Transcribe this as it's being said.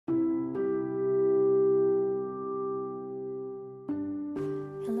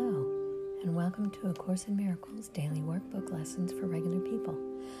welcome to A Course in Miracles Daily Workbook Lessons for Regular People.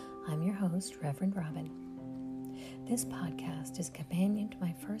 I'm your host, Reverend Robin. This podcast is a companion to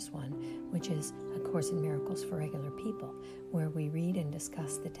my first one, which is A Course in Miracles for Regular People, where we read and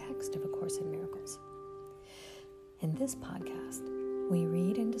discuss the text of A Course in Miracles. In this podcast, we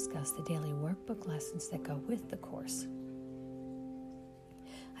read and discuss the daily workbook lessons that go with the Course.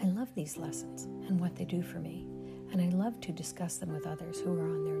 I love these lessons and what they do for me, and I love to discuss them with others who are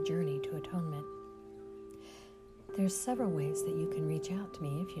on their journey to atonement. There's several ways that you can reach out to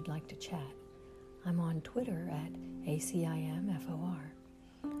me if you'd like to chat. I'm on Twitter at ACIMFOR.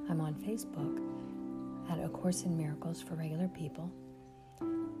 I'm on Facebook at A Course in Miracles for Regular People.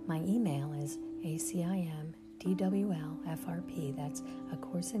 My email is ACIMDWLFRP. That's A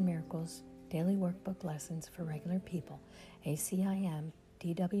Course in Miracles Daily Workbook Lessons for Regular People.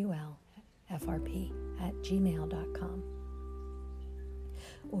 ACIMDWLFRP@gmail.com.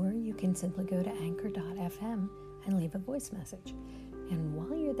 Or you can simply go to anchor.fm and leave a voice message. And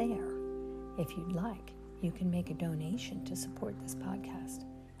while you're there, if you'd like, you can make a donation to support this podcast,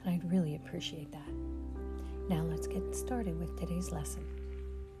 and I'd really appreciate that. Now let's get started with today's lesson.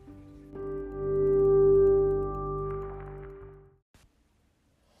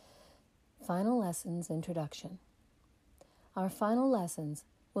 Final Lessons Introduction. Our final lessons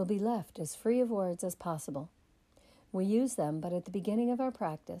will be left as free of words as possible. We use them but at the beginning of our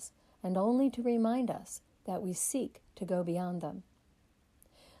practice, and only to remind us that we seek to go beyond them.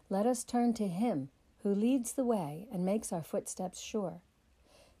 Let us turn to Him who leads the way and makes our footsteps sure.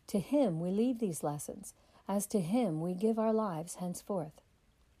 To Him we leave these lessons, as to Him we give our lives henceforth.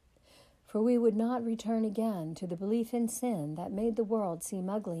 For we would not return again to the belief in sin that made the world seem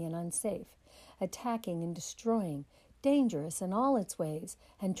ugly and unsafe, attacking and destroying, dangerous in all its ways,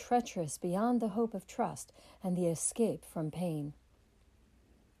 and treacherous beyond the hope of trust and the escape from pain.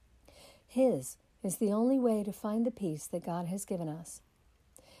 His is the only way to find the peace that God has given us.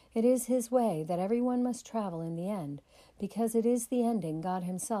 It is His way that everyone must travel in the end, because it is the ending God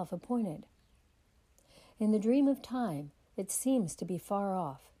Himself appointed. In the dream of time, it seems to be far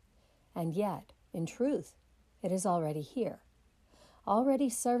off, and yet, in truth, it is already here,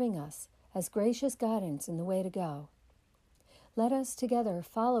 already serving us as gracious guidance in the way to go. Let us together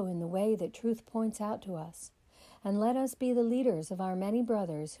follow in the way that truth points out to us, and let us be the leaders of our many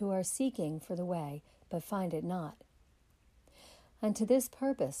brothers who are seeking for the way but find it not. And to this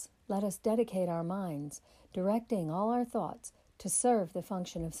purpose, let us dedicate our minds, directing all our thoughts to serve the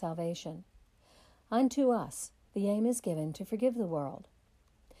function of salvation. Unto us the aim is given to forgive the world.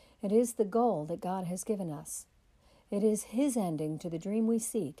 It is the goal that God has given us. It is His ending to the dream we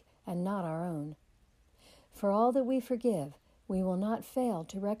seek, and not our own. For all that we forgive, we will not fail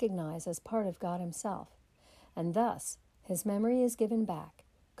to recognize as part of God Himself, and thus His memory is given back,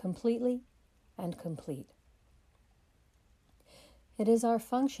 completely and complete. It is our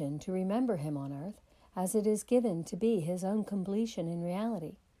function to remember Him on earth, as it is given to be His own completion in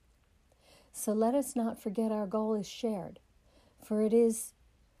reality. So let us not forget our goal is shared, for it is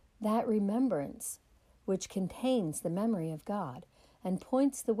that remembrance which contains the memory of God and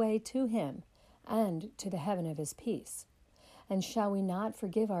points the way to Him and to the heaven of His peace. And shall we not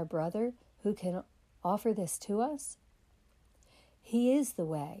forgive our brother who can offer this to us? He is the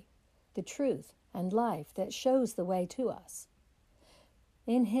way, the truth, and life that shows the way to us.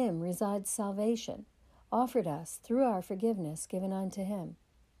 In Him resides salvation, offered us through our forgiveness given unto Him.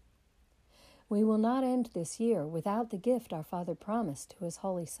 We will not end this year without the gift our Father promised to His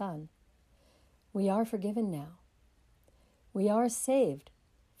Holy Son. We are forgiven now. We are saved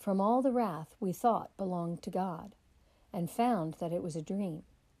from all the wrath we thought belonged to God, and found that it was a dream.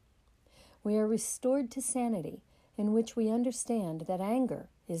 We are restored to sanity, in which we understand that anger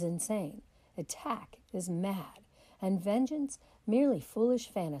is insane, attack is mad, and vengeance merely foolish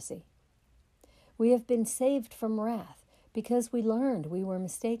fantasy. We have been saved from wrath because we learned we were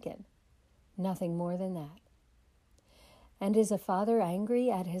mistaken. Nothing more than that. And is a father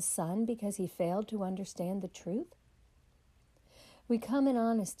angry at his son because he failed to understand the truth? We come in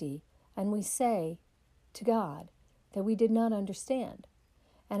honesty and we say to God that we did not understand,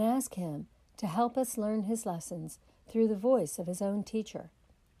 and ask Him to help us learn His lessons through the voice of His own teacher.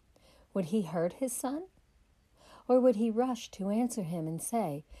 Would He hurt His son? Or would He rush to answer him and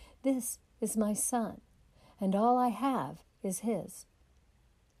say, "This is my son, and all I have is His"?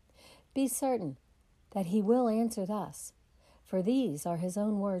 Be certain that He will answer thus, for these are His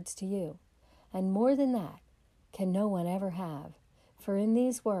own words to you, and more than that can no one ever have, for in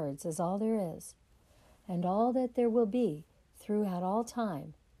these words is all there is, and all that there will be throughout all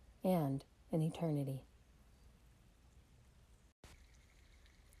time and in eternity.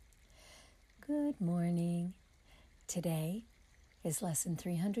 Good morning. Today is lesson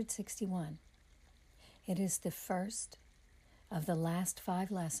 361. It is the first of the last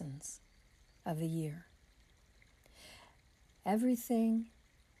 5 lessons of the year. Everything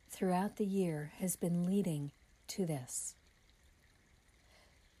throughout the year has been leading to this.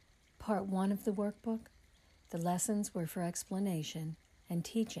 Part 1 of the workbook, the lessons were for explanation and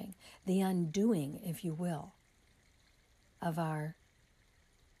teaching, the undoing, if you will, of our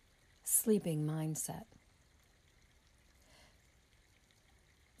sleeping mindset.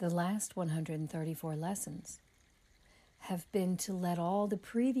 The last 134 lessons have been to let all the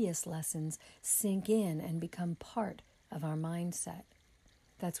previous lessons sink in and become part of our mindset.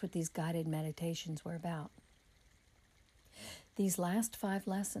 That's what these guided meditations were about. These last 5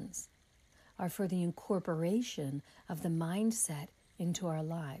 lessons are for the incorporation of the mindset into our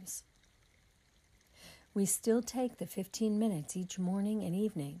lives. We still take the 15 minutes each morning and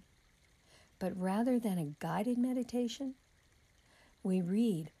evening, but rather than a guided meditation, we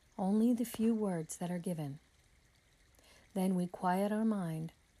read only the few words that are given. Then we quiet our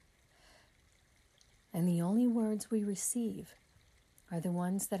mind, and the only words we receive are the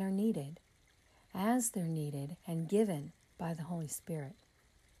ones that are needed, as they're needed and given by the Holy Spirit.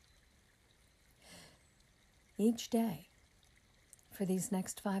 Each day, for these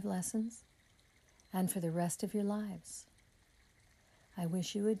next 5 lessons, and for the rest of your lives, I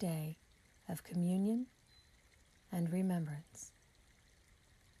wish you a day of communion and remembrance.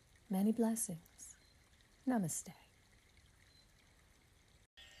 Many blessings. Namaste.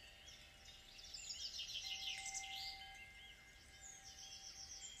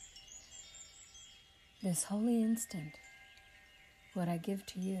 This holy instant, what I give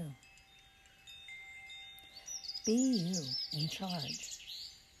to you. Be you in charge,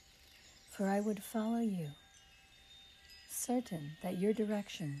 for I would follow you, certain that your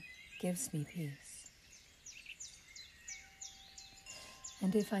direction gives me peace.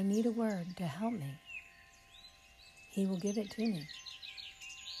 And if I need a word to help me, He will give it to me.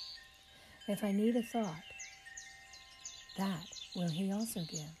 If I need a thought, that will He also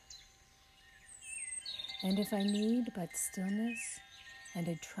give. And if I need but stillness and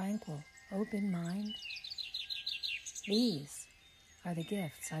a tranquil, open mind, these are the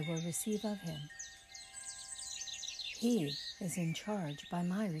gifts I will receive of Him. He is in charge by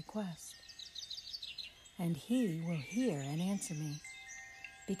my request, and He will hear and answer me,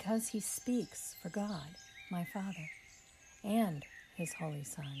 because He speaks for God, my Father, and His Holy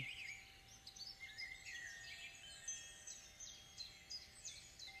Son.